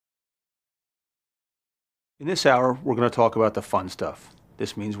In this hour, we're going to talk about the fun stuff.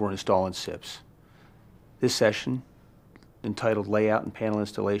 This means we're installing SIPs. This session, entitled Layout and Panel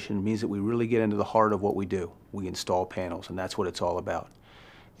Installation, means that we really get into the heart of what we do. We install panels, and that's what it's all about.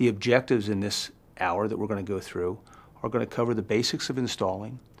 The objectives in this hour that we're going to go through are going to cover the basics of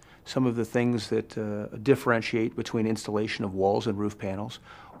installing, some of the things that differentiate between installation of walls and roof panels.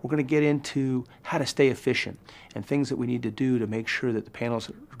 We're going to get into how to stay efficient and things that we need to do to make sure that the panels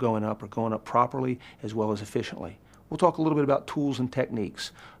that are going up properly as well as efficiently. We'll talk a little bit about tools and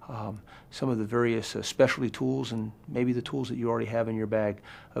techniques, some of the various specialty tools and maybe the tools that you already have in your bag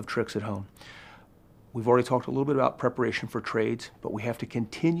of tricks at home. We've already talked a little bit about preparation for trades, but we have to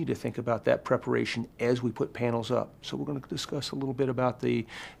continue to think about that preparation as we put panels up. So we're going to discuss a little bit about the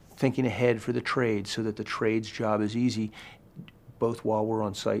thinking ahead for the trades so that the trade's job is easy both while we're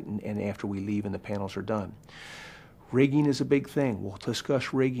on site and after we leave and the panels are done. Rigging is a big thing. We'll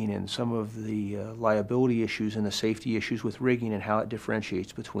discuss rigging and some of the liability issues and the safety issues with rigging and how it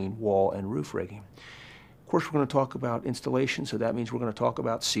differentiates between wall and roof rigging. Of course, we're going to talk about installation, so that means we're going to talk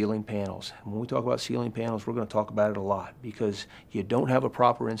about sealing panels. And when we talk about sealing panels, we're going to talk about it a lot because you don't have a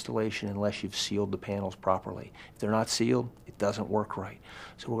proper installation unless you've sealed the panels properly. If they're not sealed, it doesn't work right.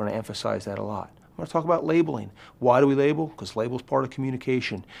 So we're going to emphasize that a lot. I'm going to talk about labeling. Why do we label? Because label is part of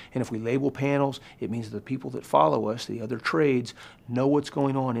communication. And if we label panels, it means that the people that follow us, the other trades, know what's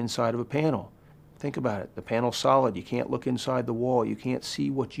going on inside of a panel. Think about it. The panel's solid. You can't look inside the wall. You can't see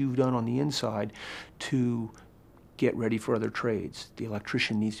what you've done on the inside to get ready for other trades. The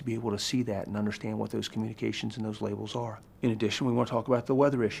electrician needs to be able to see that and understand what those communications and those labels are. In addition, we want to talk about the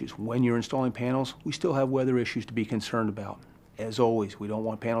weather issues. When you're installing panels, we still have weather issues to be concerned about. As always, we don't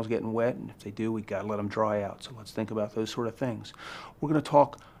want panels getting wet, and if they do, we've got to let them dry out. So let's think about those sort of things. We're going to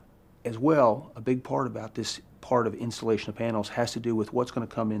talk as well, a big part about this part of installation of panels has to do with what's going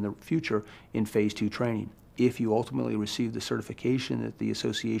to come in the future in Phase 2 training. If you ultimately receive the certification that the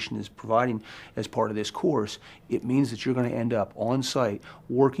association is providing as part of this course, it means that you're going to end up on site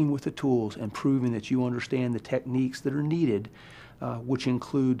working with the tools and proving that you understand the techniques that are needed, which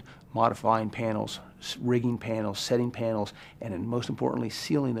include modifying panels, rigging panels, setting panels, and then most importantly,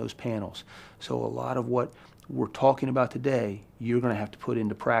 sealing those panels. So a lot of what we're talking about today, you're going to have to put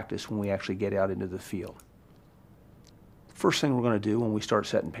into practice when we actually get out into the field. First thing we're going to do when we start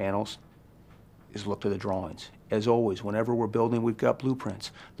setting panels is look to the drawings. As always, whenever we're building, we've got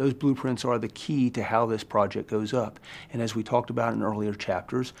blueprints. Those blueprints are the key to how this project goes up. And as we talked about in earlier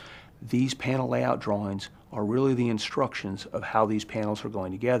chapters, these panel layout drawings are really the instructions of how these panels are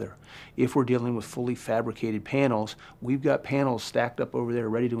going together. If we're dealing with fully fabricated panels, we've got panels stacked up over there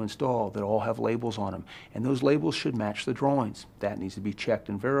ready to install that all have labels on them. And those labels should match the drawings. That needs to be checked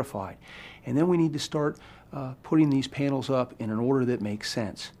and verified. And then we need to start putting these panels up in an order that makes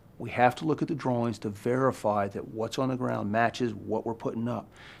sense. We have to look at the drawings to verify that what's on the ground matches what we're putting up.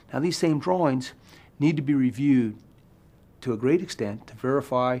 Now, these same drawings need to be reviewed to a great extent to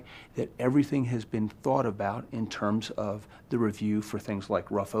verify that everything has been thought about in terms of the review for things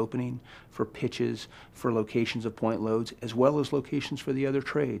like rough opening, for pitches, for locations of point loads, as well as locations for the other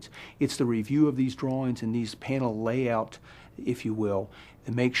trades. It's the review of these drawings and these panel layout, if you will,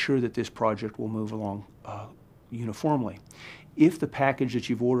 to make sure that this project will move along uniformly. If the package that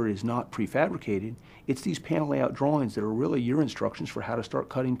you've ordered is not prefabricated, it's these panel layout drawings that are really your instructions for how to start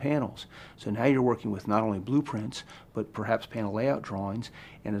cutting panels. So now you're working with not only blueprints, but perhaps panel layout drawings,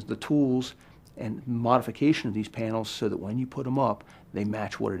 and as the tools and modification of these panels so that when you put them up, they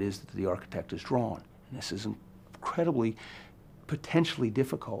match what it is that the architect has drawn. And this is incredibly, potentially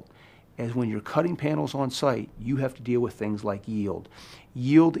difficult, as when you're cutting panels on site, you have to deal with things like yield.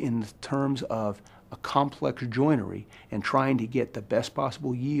 Yield in terms of a complex joinery and trying to get the best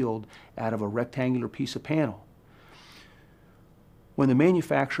possible yield out of a rectangular piece of panel. When the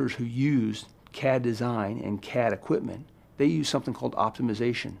manufacturers who use CAD design and CAD equipment, they use something called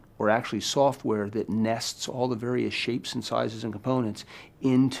optimization, or actually software that nests all the various shapes and sizes and components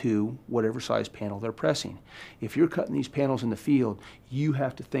into whatever size panel they're pressing. If you're cutting these panels in the field, you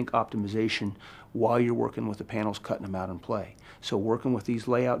have to think optimization while you're working with the panels, cutting them out in play. So working with these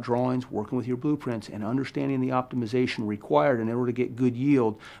layout drawings, working with your blueprints, and understanding the optimization required in order to get good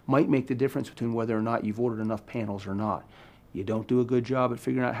yield might make the difference between whether or not you've ordered enough panels or not. You don't do a good job at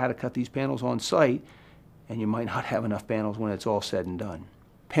figuring out how to cut these panels on site, and you might not have enough panels when it's all said and done.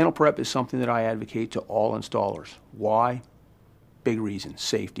 Panel prep is something that I advocate to all installers. Why? Big reason,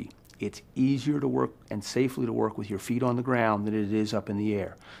 safety. It's easier to work and safely to work with your feet on the ground than it is up in the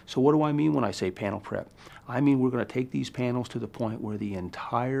air. So what do I mean when I say panel prep? I mean we're going to take these panels to the point where the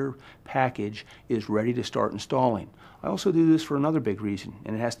entire package is ready to start installing. I also do this for another big reason,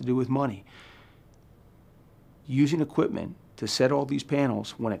 and it has to do with money. Using equipment to set all these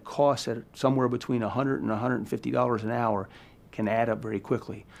panels when it costs at somewhere between $100 and $150 an hour can add up very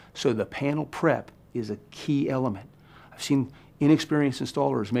quickly. So the panel prep is a key element. I've seen inexperienced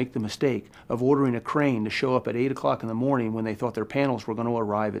installers make the mistake of ordering a crane to show up at 8 o'clock in the morning when they thought their panels were going to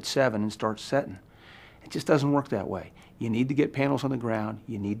arrive at 7 and start setting. It just doesn't work that way. You need to get panels on the ground.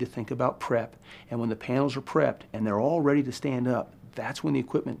 You need to think about prep. And when the panels are prepped and they're all ready to stand up, that's when the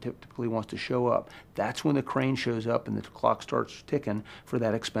equipment typically wants to show up. That's when the crane shows up and the clock starts ticking for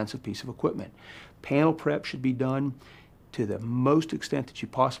that expensive piece of equipment. Panel prep should be done to the most extent that you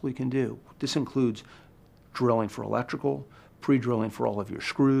possibly can do. This includes drilling for electrical, pre-drilling for all of your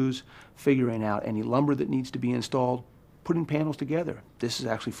screws, figuring out any lumber that needs to be installed, putting panels together. This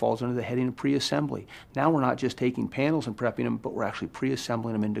actually falls under the heading of pre-assembly. Now we're not just taking panels and prepping them, but we're actually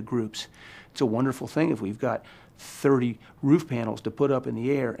pre-assembling them into groups. It's a wonderful thing if we've got 30 roof panels to put up in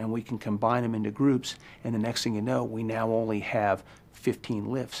the air and we can combine them into groups, and the next thing you know, we now only have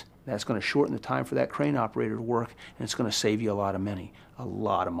 15 lifts. That's going to shorten the time for that crane operator to work, and it's going to save you a lot of money, a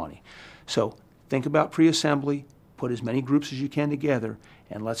lot of money. So think about pre-assembly, put as many groups as you can together,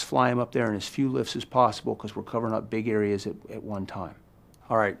 and let's fly them up there in as few lifts as possible because we're covering up big areas at one time.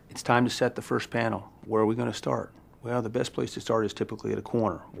 All right, it's time to set the first panel. Where are we going to start? Well, the best place to start is typically at a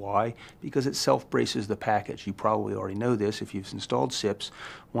corner. Why? Because it self-braces the package. You probably already know this if you've installed SIPs.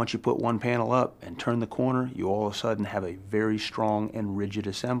 Once you put one panel up and turn the corner, you all of a sudden have a very strong and rigid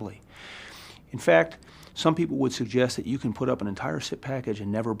assembly. In fact, some people would suggest that you can put up an entire SIP package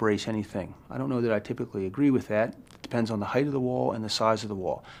and never brace anything. I don't know that I typically agree with that. It depends on the height of the wall and the size of the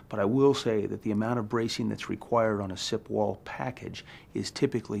wall. But I will say that the amount of bracing that's required on a SIP wall package is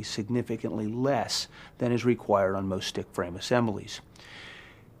typically significantly less than is required on most stick frame assemblies.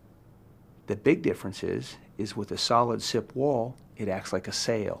 The big difference is with a solid SIP wall, it acts like a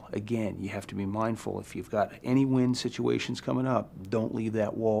sail. Again, you have to be mindful if you've got any wind situations coming up, don't leave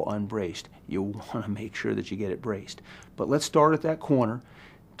that wall unbraced. You want to make sure that you get it braced. But let's start at that corner,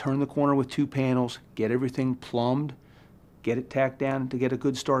 turn the corner with 2 panels, get everything plumbed, get it tacked down to get a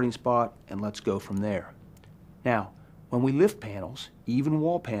good starting spot, and let's go from there. Now, when we lift panels, even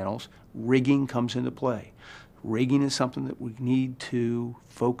wall panels, rigging comes into play. Rigging is something that we need to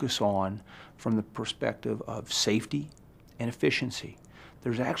focus on from the perspective of safety and efficiency.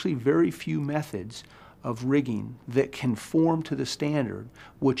 There's actually very few methods of rigging that conform to the standard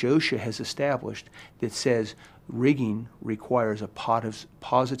which OSHA has established that says rigging requires a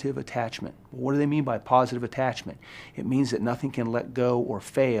positive attachment. What do they mean by positive attachment? It means that nothing can let go or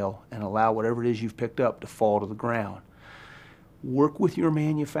fail and allow whatever it is you've picked up to fall to the ground. Work with your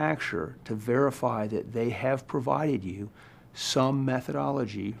manufacturer to verify that they have provided you some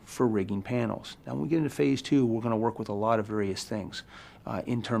methodology for rigging panels. Now, when we get into phase 2, we're going to work with a lot of various things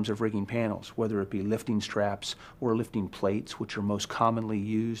in terms of rigging panels, whether it be lifting straps or lifting plates, which are most commonly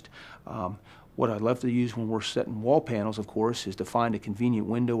used. What I love to use when we're setting wall panels, of course, is to find a convenient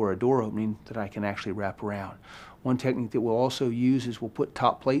window or a door opening that I can actually wrap around. One technique that we'll also use is we'll put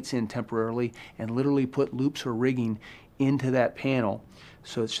top plates in temporarily and literally put loops or rigging into that panel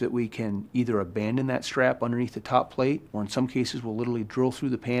so that we can either abandon that strap underneath the top plate, or in some cases we'll literally drill through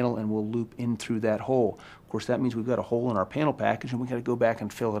the panel and we'll loop in through that hole. Of course, that means we've got a hole in our panel package and we've got to go back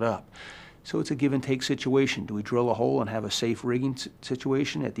and fill it up. So it's a give and take situation. Do we drill a hole and have a safe rigging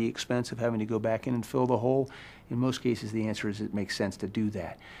situation at the expense of having to go back in and fill the hole? In most cases, the answer is it makes sense to do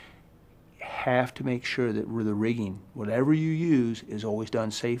that. Have to make sure that the rigging, whatever you use, is always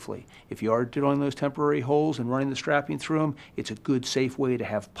done safely. If you are drilling those temporary holes and running the strapping through them, it's a good, safe way to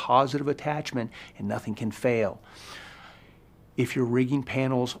have positive attachment and nothing can fail. If you're rigging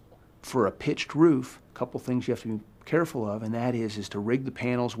panels for a pitched roof, a couple things you have to be careful of, and that is to rig the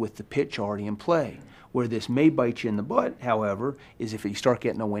panels with the pitch already in play. Where this may bite you in the butt, however, is if you start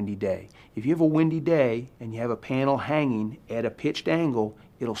getting a windy day. If you have a windy day and you have a panel hanging at a pitched angle,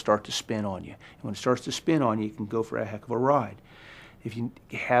 it'll start to spin on you. And when it starts to spin on you, it can go for a heck of a ride. If you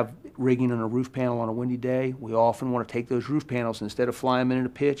have rigging on a roof panel on a windy day, we often want to take those roof panels, instead of flying them into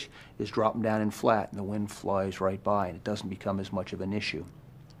pitch, is drop them down in flat, and the wind flies right by, and it doesn't become as much of an issue.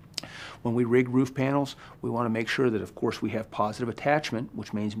 When we rig roof panels, we want to make sure that, of course, we have positive attachment,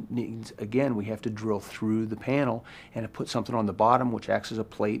 which means, again, we have to drill through the panel and to put something on the bottom, which acts as a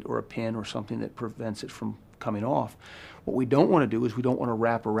plate or a pin or something that prevents it from coming off. What we don't want to do is we don't want to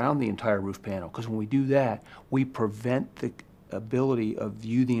wrap around the entire roof panel, because when we do that, we prevent the ability of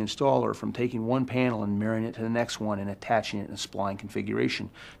you, the installer, from taking one panel and marrying it to the next one and attaching it in a spline configuration,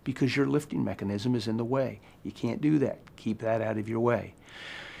 because your lifting mechanism is in the way. You can't do that. Keep that out of your way.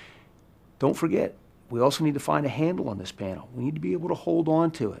 Don't forget, we also need to find a handle on this panel. We need to be able to hold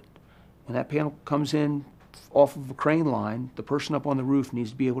on to it. When that panel comes in off of a crane line, the person up on the roof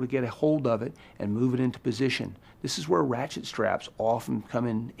needs to be able to get a hold of it and move it into position. This is where ratchet straps often come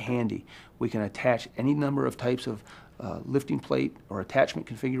in handy. We can attach any number of types of lifting plate or attachment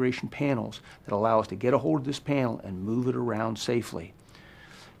configuration panels that allow us to get a hold of this panel and move it around safely.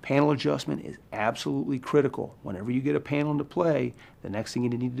 Panel adjustment is absolutely critical. Whenever you get a panel into play, the next thing you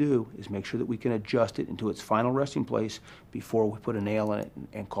need to do is make sure that we can adjust it into its final resting place before we put a nail in it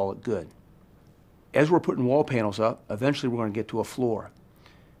and call it good. As we're putting wall panels up, eventually we're going to get to a floor.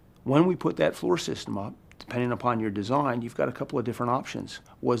 When we put that floor system up, depending upon your design, you've got a couple of different options.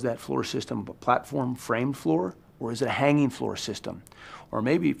 Was that floor system a platform framed floor, or is it a hanging floor system? Or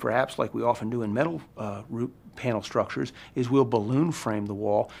maybe, perhaps like we often do in metal roof panel structures, is we'll balloon frame the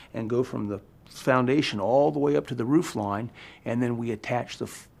wall and go from the foundation all the way up to the roof line, and then we attach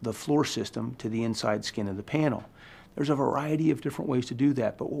the floor system to the inside skin of the panel. There's a variety of different ways to do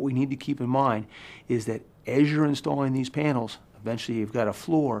that, but what we need to keep in mind is that as you're installing these panels, eventually you've got a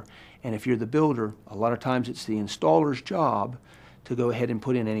floor, and if you're the builder, a lot of times it's the installer's job to go ahead and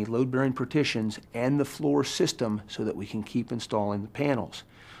put in any load-bearing partitions and the floor system so that we can keep installing the panels.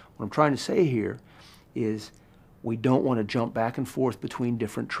 What I'm trying to say here is we don't want to jump back and forth between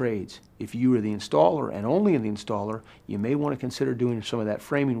different trades. If you are the installer and only the installer, you may want to consider doing some of that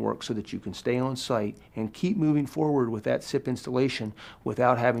framing work so that you can stay on site and keep moving forward with that SIP installation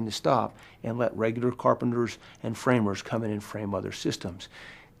without having to stop and let regular carpenters and framers come in and frame other systems.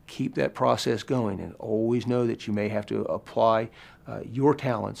 Keep that process going, and always know that you may have to apply your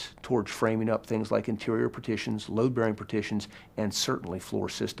talents towards framing up things like interior partitions, load-bearing partitions, and certainly floor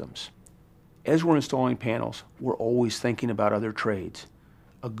systems. As we're installing panels, we're always thinking about other trades.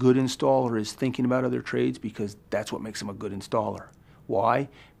 A good installer is thinking about other trades because that's what makes him a good installer. Why?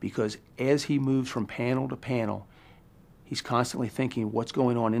 Because as he moves from panel to panel, he's constantly thinking what's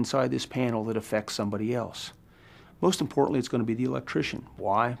going on inside this panel that affects somebody else. Most importantly, it's going to be the electrician.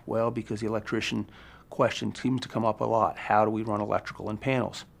 Why? Well, because the electrician question seems to come up a lot. How do we run electrical in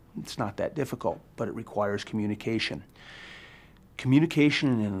panels? It's not that difficult, but it requires communication.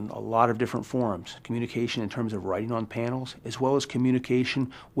 Communication in a lot of different forms. Communication in terms of writing on panels, as well as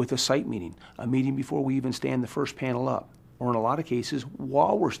communication with a site meeting, a meeting before we even stand the first panel up. Or in a lot of cases,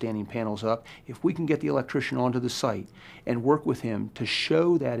 while we're standing panels up, if we can get the electrician onto the site and work with him to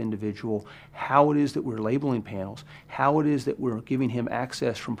show that individual how it is that we're labeling panels, how it is that we're giving him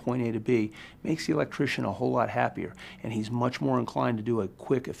access from point A to B, makes the electrician a whole lot happier, and he's much more inclined to do a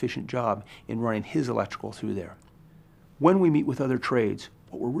quick, efficient job in running his electrical through there. When we meet with other trades,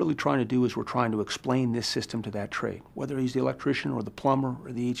 what we're really trying to do is we're trying to explain this system to that trade, whether he's the electrician or the plumber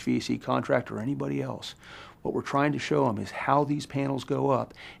or the HVAC contractor or anybody else. What we're trying to show them is how these panels go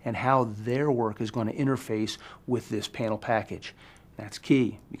up and how their work is going to interface with this panel package. That's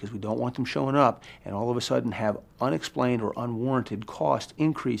key, because we don't want them showing up and all of a sudden have unexplained or unwarranted cost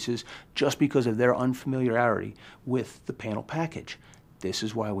increases just because of their unfamiliarity with the panel package. This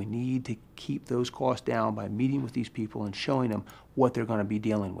is why we need to keep those costs down by meeting with these people and showing them what they're going to be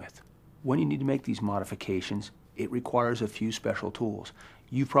dealing with. When you need to make these modifications, it requires a few special tools.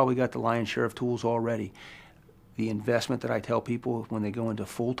 You've probably got the lion's share of tools already. The investment that I tell people when they go into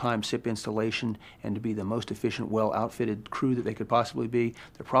full-time SIP installation and to be the most efficient, well-outfitted crew that they could possibly be,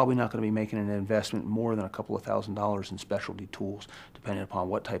 they're probably not going to be making an investment more than a couple of $1,000s in specialty tools, depending upon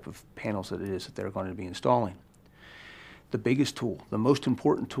what type of panels that it is that they're going to be installing. The biggest tool, the most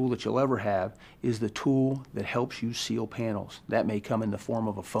important tool that you'll ever have, is the tool that helps you seal panels. That may come in the form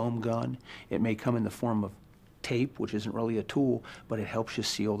of a foam gun. It may come in the form of tape, which isn't really a tool, but it helps you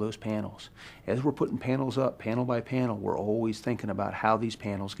seal those panels. As we're putting panels up, panel by panel, we're always thinking about how these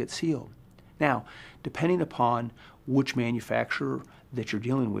panels get sealed. Now, depending upon which manufacturer that you're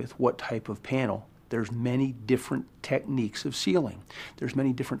dealing with, what type of panel, there's many different techniques of sealing. There's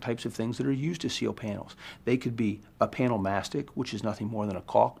many different types of things that are used to seal panels. They could be a panel mastic, which is nothing more than a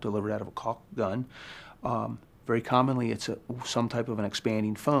caulk delivered out of a caulk gun. Very commonly, it's some type of an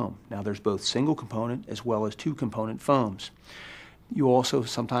expanding foam. Now, there's both single component as well as two component foams. You also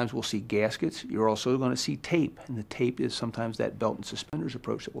sometimes will see gaskets. You're also going to see tape, and the tape is sometimes that belt and suspenders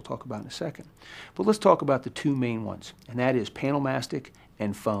approach that we'll talk about in a second. But let's talk about the two main ones, and that is panel mastic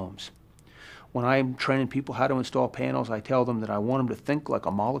and foams. When I'm training people how to install panels, I tell them that I want them to think like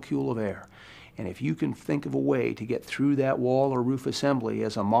a molecule of air. And if you can think of a way to get through that wall or roof assembly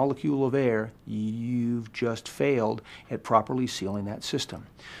as a molecule of air, you've just failed at properly sealing that system.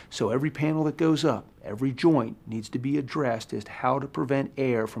 So every panel that goes up, every joint needs to be addressed as to how to prevent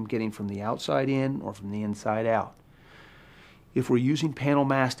air from getting from the outside in or from the inside out. If we're using panel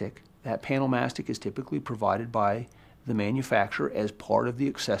mastic, that panel mastic is typically provided by the manufacturer as part of the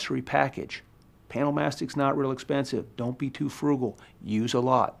accessory package. Panel mastic's not real expensive. Don't be too frugal. Use a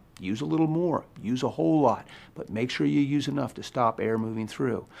lot. Use a little more. Use a whole lot. But make sure you use enough to stop air moving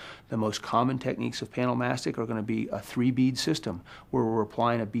through. The most common techniques of panel mastic are going to be a 3-bead system, where we're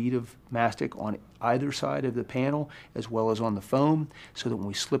applying a bead of mastic on either side of the panel as well as on the foam, so that when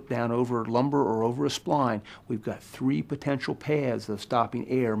we slip down over lumber or over a spline, we've got 3 potential paths of stopping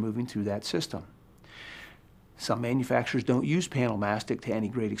air moving through that system. Some manufacturers don't use panel mastic to any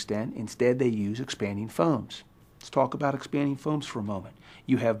great extent. Instead, they use expanding foams. Let's talk about expanding foams for a moment.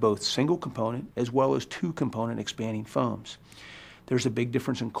 You have both single component as well as 2-component expanding foams. There's a big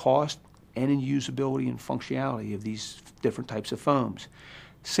difference in cost and in usability and functionality of these different types of foams.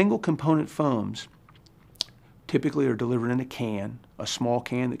 Single component foams typically are delivered in a can, a small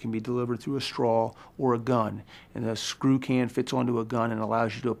can that can be delivered through a straw or a gun, and the screw can fits onto a gun and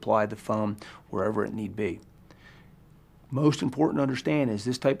allows you to apply the foam wherever it need be. Most important to understand is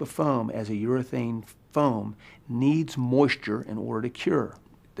this type of foam, as a urethane foam, needs moisture in order to cure.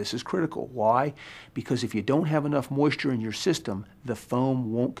 This is critical. Why? Because if you don't have enough moisture in your system, the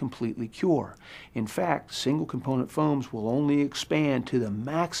foam won't completely cure. In fact, single component foams will only expand to the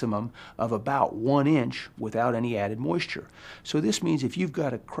maximum of about 1 inch without any added moisture. So this means if you've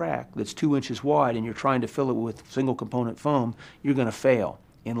got a crack that's 2 inches wide and you're trying to fill it with single component foam, you're going to fail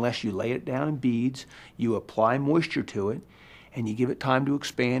unless you lay it down in beads, you apply moisture to it, and you give it time to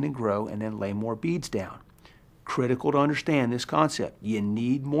expand and grow, and then lay more beads down. Critical to understand this concept. You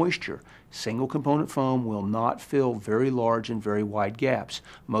need moisture. Single component foam will not fill very large and very wide gaps.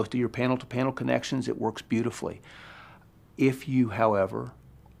 Most of your panel-to-panel connections, it works beautifully. If you, however,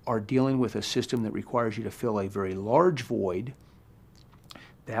 are dealing with a system that requires you to fill a very large void,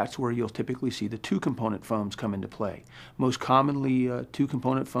 that's where you'll typically see the 2-component foams come into play. Most commonly,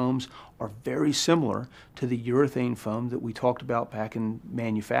 2-component foams are very similar to the urethane foam that we talked about back in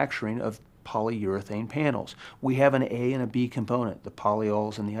manufacturing of polyurethane panels. We have an A and a B component, the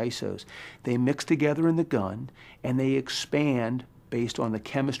polyols and the isos. They mix together in the gun, and they expand based on the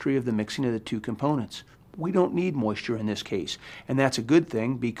chemistry of the mixing of the 2 components. We don't need moisture in this case, and that's a good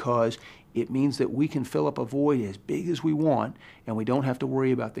thing because it means that we can fill up a void as big as we want, and we don't have to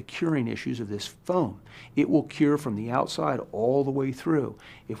worry about the curing issues of this foam. It will cure from the outside all the way through.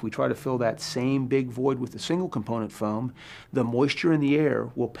 If we try to fill that same big void with the single component foam, the moisture in the air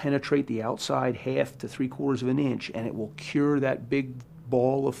will penetrate the outside 1/2 to 3/4 of an inch, and it will cure that big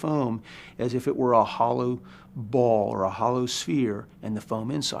ball of foam as if it were a hollow ball or a hollow sphere, and the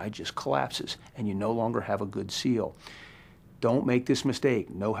foam inside just collapses, and you no longer have a good seal. Don't make this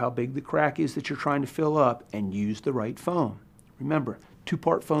mistake. Know how big the crack is that you're trying to fill up and use the right foam. Remember,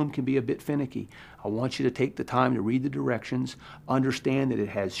 2-part foam can be a bit finicky. I want you to take the time to read the directions, understand that it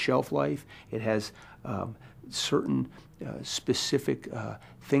has shelf life, it has certain specific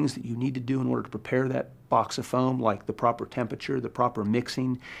things that you need to do in order to prepare that box of foam, like the proper temperature, the proper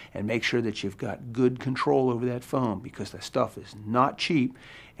mixing, and make sure that you've got good control over that foam, because the stuff is not cheap,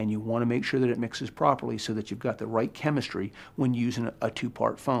 and you want to make sure that it mixes properly so that you've got the right chemistry when using a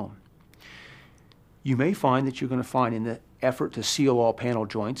 2-part foam. You may find that you're going to find in the effort to seal all panel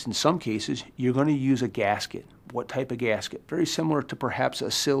joints, in some cases, you're going to use a gasket. What type of gasket? Very similar to perhaps a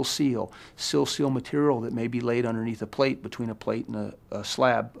sill seal material that may be laid underneath a plate, between a plate and a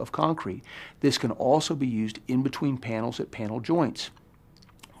slab of concrete. This can also be used in between panels at panel joints.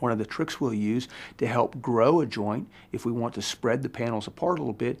 One of the tricks we'll use to help grow a joint, if we want to spread the panels apart a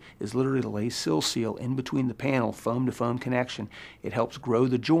little bit, is literally to lay sill seal in between the panel, foam to foam connection. It helps grow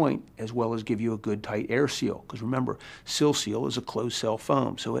the joint as well as give you a good tight air seal. Because remember, sill seal is a closed cell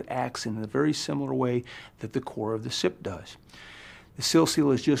foam, so it acts in a very similar way that the core of the SIP does. The sill seal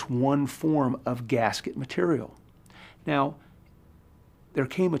is just one form of gasket material. Now, there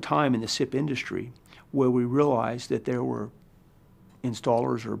came a time in the SIP industry where we realized that there were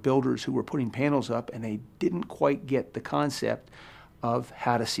installers or builders who were putting panels up, and they didn't quite get the concept of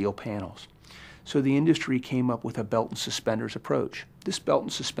how to seal panels. So the industry came up with a belt and suspenders approach. This belt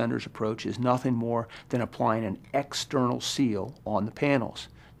and suspenders approach is nothing more than applying an external seal on the panels.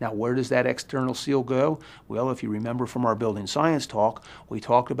 Now, where does that external seal go? Well, if you remember from our building science talk, we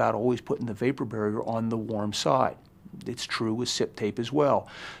talked about always putting the vapor barrier on the warm side. It's true with SIP tape as well.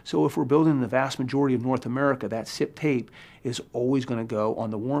 So if we're building in the vast majority of North America, that SIP tape is always going to go on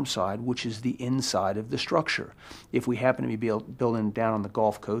the warm side, which is the inside of the structure. If we happen to be building down on the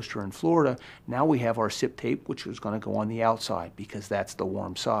Gulf Coast or in Florida, now we have our SIP tape, which is going to go on the outside because that's the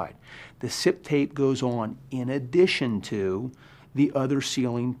warm side. The SIP tape goes on in addition to the other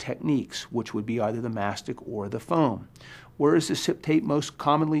sealing techniques, which would be either the mastic or the foam. Where is the SIP tape most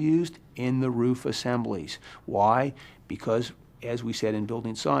commonly used? In the roof assemblies. Why? Because as we said in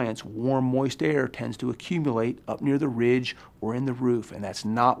building science, warm, moist air tends to accumulate up near the ridge or in the roof, and that's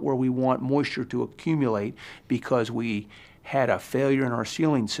not where we want moisture to accumulate because we had a failure in our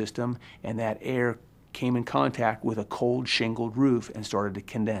sealing system and that air came in contact with a cold shingled roof and started to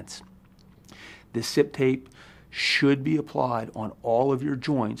condense. This SIP tape should be applied on all of your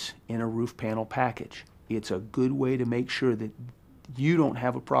joints in a roof panel package. It's a good way to make sure that you don't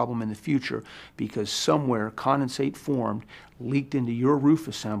have a problem in the future because somewhere condensate formed, leaked into your roof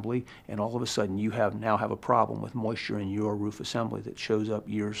assembly, and all of a sudden you now have a problem with moisture in your roof assembly that shows up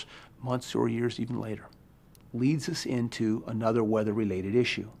years, months, or years even later. Leads us into another weather-related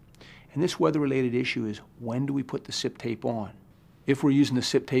issue. And this weather-related issue is, when do we put the SIP tape on? If we're using the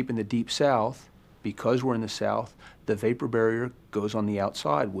SIP tape in the deep south, because we're in the south, the vapor barrier goes on the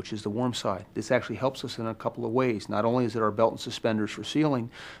outside, which is the warm side. This actually helps us in a couple of ways. Not only is it our belt and suspenders for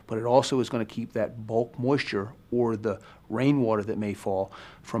sealing, but it also is going to keep that bulk moisture or the rainwater that may fall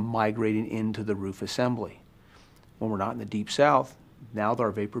from migrating into the roof assembly. When we're not in the deep south, now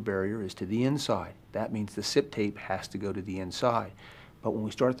our vapor barrier is to the inside. That means the SIP tape has to go to the inside. But when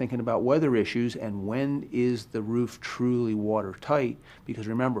we start thinking about weather issues and when is the roof truly watertight, because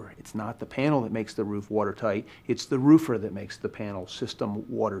remember, it's not the panel that makes the roof watertight, it's the roofer that makes the panel system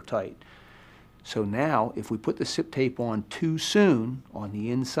watertight. So now, if we put the SIP tape on too soon on the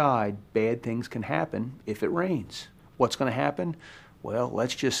inside, bad things can happen if it rains. What's going to happen? Well,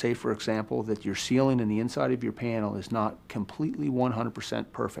 let's just say, for example, that your sealing in the inside of your panel is not completely 100%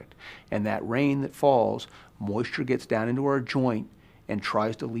 perfect. And that rain that falls, moisture gets down into our joint and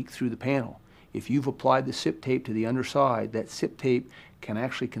tries to leak through the panel. If you've applied the SIP tape to the underside, that SIP tape can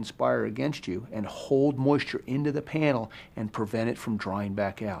actually conspire against you and hold moisture into the panel and prevent it from drying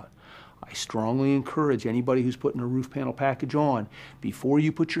back out. I strongly encourage anybody who's putting a roof panel package on, before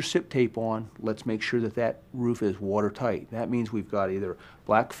you put your SIP tape on, let's make sure that that roof is watertight. That means we've got either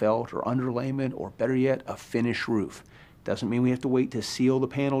black felt or underlayment, or better yet, a finish roof. Doesn't mean we have to wait to seal the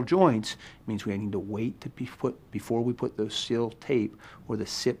panel joints. It means we need to wait to before we put the seal tape or the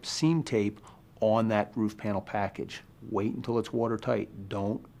SIP seam tape on that roof panel package. Wait until it's watertight.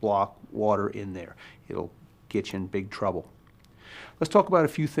 Don't block water in there. It'll get you in big trouble. Let's talk about a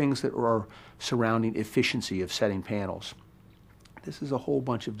few things that are surrounding efficiency of setting panels. This is a whole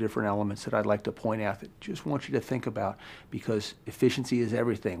bunch of different elements that I'd like to point out that I just want you to think about, because efficiency is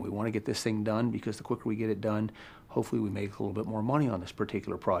everything. We want to get this thing done because the quicker we get it done, hopefully we make a little bit more money on this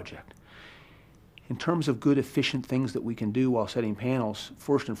particular project. In terms of good, efficient things that we can do while setting panels,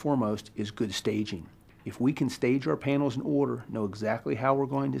 first and foremost is good staging. If we can stage our panels in order, know exactly how we're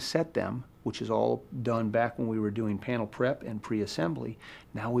going to set them, which is all done back when we were doing panel prep and pre-assembly,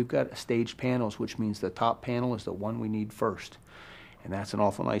 now we've got staged panels, which means the top panel is the one we need first. And that's an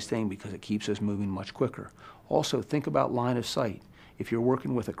awful nice thing because it keeps us moving much quicker. Also, think about line of sight. If you're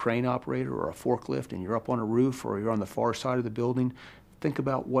working with a crane operator or a forklift and you're up on a roof or you're on the far side of the building, think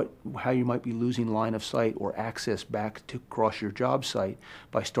about how you might be losing line of sight or access back to cross your job site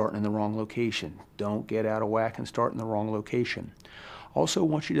by starting in the wrong location. Don't get out of whack and start in the wrong location. Also, I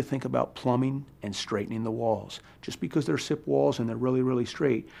want you to think about plumbing and straightening the walls. Just because they're SIP walls and they're really, really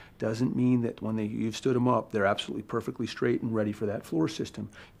straight doesn't mean that when you've stood them up, they're absolutely perfectly straight and ready for that floor system.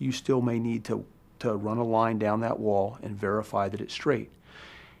 You still may need to run a line down that wall and verify that it's straight.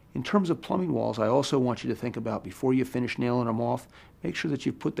 In terms of plumbing walls, I also want you to think about, before you finish nailing them off, make sure that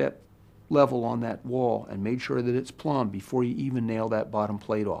you put that level on that wall and made sure that it's plumbed before you even nail that bottom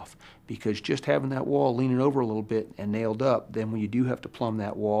plate off. Because just having that wall leaning over a little bit and nailed up, then when you do have to plumb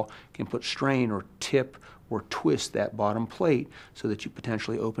that wall, can put strain or tip or twist that bottom plate so that you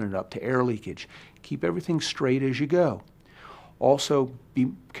potentially open it up to air leakage. Keep everything straight as you go. Also,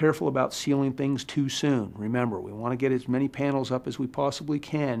 be careful about sealing things too soon. Remember, we want to get as many panels up as we possibly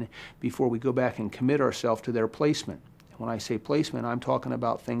can before we go back and commit ourselves to their placement. When I say placement, I'm talking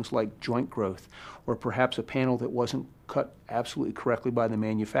about things like joint growth, or perhaps a panel that wasn't cut absolutely correctly by the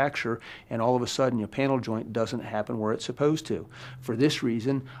manufacturer, and all of a sudden your panel joint doesn't happen where it's supposed to. For this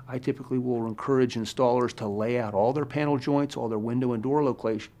reason, I typically will encourage installers to lay out all their panel joints, all their window and door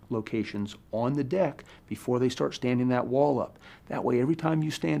locations on the deck before they start standing that wall up. That way, every time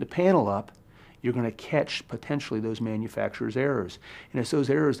you stand a panel up, you're going to catch potentially those manufacturer's errors. And it's those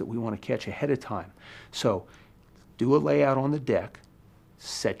errors that we want to catch ahead of time. So, do a layout on the deck,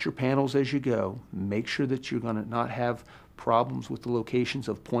 set your panels as you go, make sure that you're going to not have problems with the locations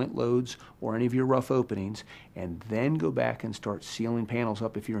of point loads or any of your rough openings, and then go back and start sealing panels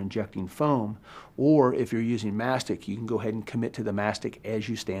up if you're injecting foam, or if you're using mastic, you can go ahead and commit to the mastic as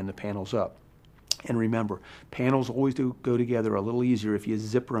you stand the panels up. And remember, panels always do go together a little easier if you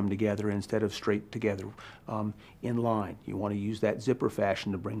zipper them together instead of straight together in line. You want to use that zipper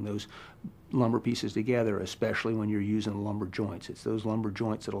fashion to bring those lumber pieces together, especially when you're using lumber joints. It's those lumber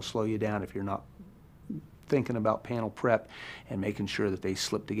joints that'll slow you down if you're not thinking about panel prep and making sure that they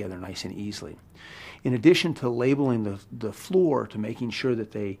slip together nice and easily. In addition to labeling the floor to making sure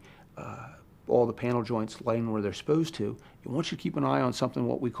that they all the panel joints laying where they're supposed to, you want you to keep an eye on something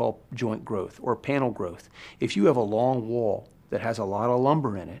what we call joint growth or panel growth. If you have a long wall that has a lot of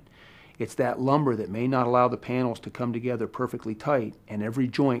lumber in it, it's that lumber that may not allow the panels to come together perfectly tight, and every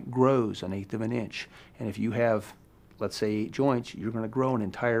joint grows 1/8 of an inch. And if you have, let's say, 8 joints, you're going to grow an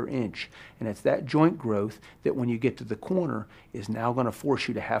entire inch. And it's that joint growth that when you get to the corner is now going to force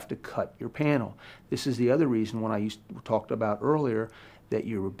you to have to cut your panel. This is the other reason when talked about earlier that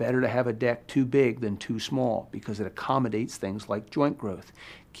you're better to have a deck too big than too small, because it accommodates things like joint growth.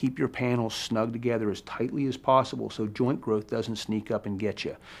 Keep your panels snug together as tightly as possible so joint growth doesn't sneak up and get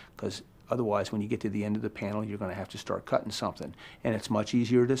you, because otherwise when you get to the end of the panel you're going to have to start cutting something. And it's much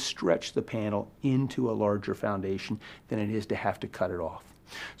easier to stretch the panel into a larger foundation than it is to have to cut it off.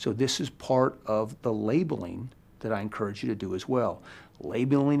 So this is part of the labeling that I encourage you to do as well.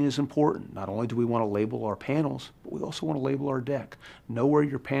 Labeling is important. Not only do we want to label our panels, but we also want to label our deck. Know where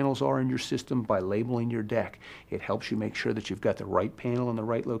your panels are in your system by labeling your deck. It helps you make sure that you've got the right panel in the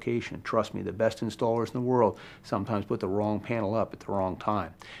right location. Trust me, the best installers in the world sometimes put the wrong panel up at the wrong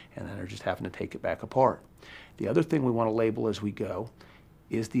time, and then they're just having to take it back apart. The other thing we want to label as we go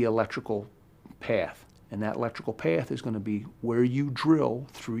is the electrical path. And that electrical path is going to be where you drill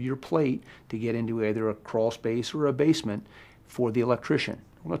through your plate to get into either a crawl space or a basement for the electrician.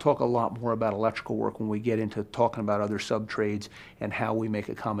 We're going to talk a lot more about electrical work when we get into talking about other sub-trades and how we make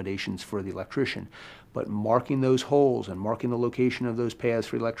accommodations for the electrician. But marking those holes and marking the location of those paths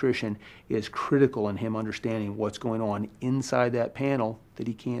for the electrician is critical in him understanding what's going on inside that panel that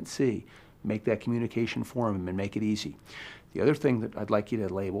he can't see. Make that communication for him and make it easy. The other thing that I'd like you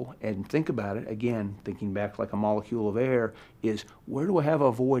to label and think about it, again, thinking back like a molecule of air, is where do I have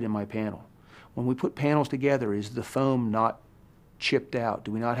a void in my panel? When we put panels together, is the foam not chipped out?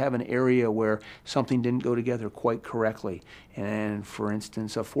 Do we not have an area where something didn't go together quite correctly? And for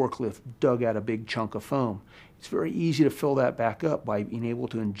instance, a forklift dug out a big chunk of foam. It's very easy to fill that back up by being able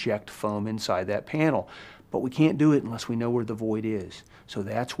to inject foam inside that panel. But we can't do it unless we know where the void is. So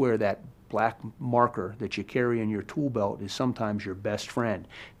that's where that black marker that you carry in your tool belt is sometimes your best friend.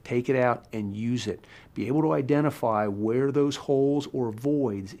 Take it out and use it. Be able to identify where those holes or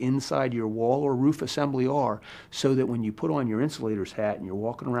voids inside your wall or roof assembly are, so that when you put on your insulator's hat and you're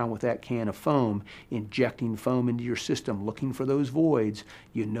walking around with that can of foam, injecting foam into your system, looking for those voids,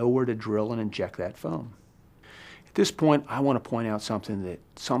 you know where to drill and inject that foam. At this point, I want to point out something that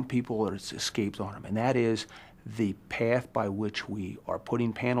some people it's escaped on them, and that is the path by which we are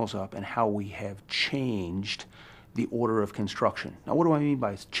putting panels up and how we have changed the order of construction. Now, what do I mean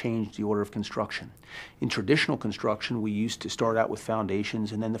by change the order of construction? In traditional construction, we used to start out with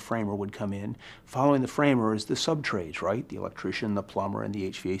foundations and then the framer would come in. Following the framer is the sub-trades, right? The electrician, the plumber, and the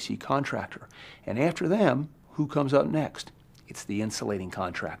HVAC contractor. And after them, who comes up next? It's the insulating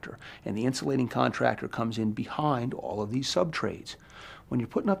contractor. And the insulating contractor comes in behind all of these sub-trades. When you're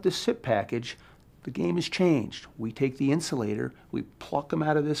putting up this SIP package, the game has changed. We take the insulator, we pluck them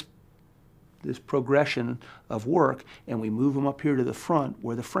out of this progression of work, and we move them up here to the front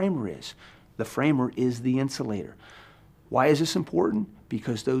where the framer is. The framer is the insulator. Why is this important?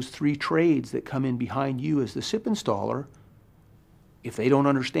 Because those 3 trades that come in behind you as the SIP installer, if they don't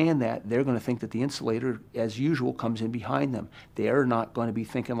understand that, they're going to think that the insulator, as usual, comes in behind them. They're not going to be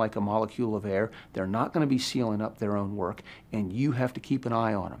thinking like a molecule of air. They're not going to be sealing up their own work, and you have to keep an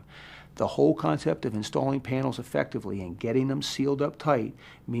eye on them. The whole concept of installing panels effectively and getting them sealed up tight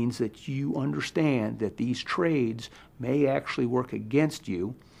means that you understand that these trades may actually work against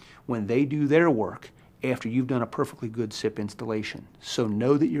you when they do their work after you've done a perfectly good SIP installation. So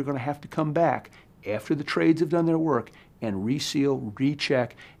know that you're going to have to come back after the trades have done their work and reseal,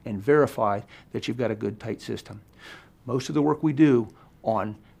 recheck, and verify that you've got a good tight system. Most of the work we do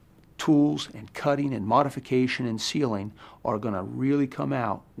on tools and cutting and modification and sealing are going to really come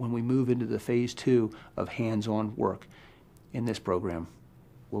out when we move into the phase 2 of hands-on work in this program.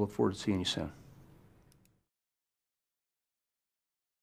 We'll look forward to seeing you soon.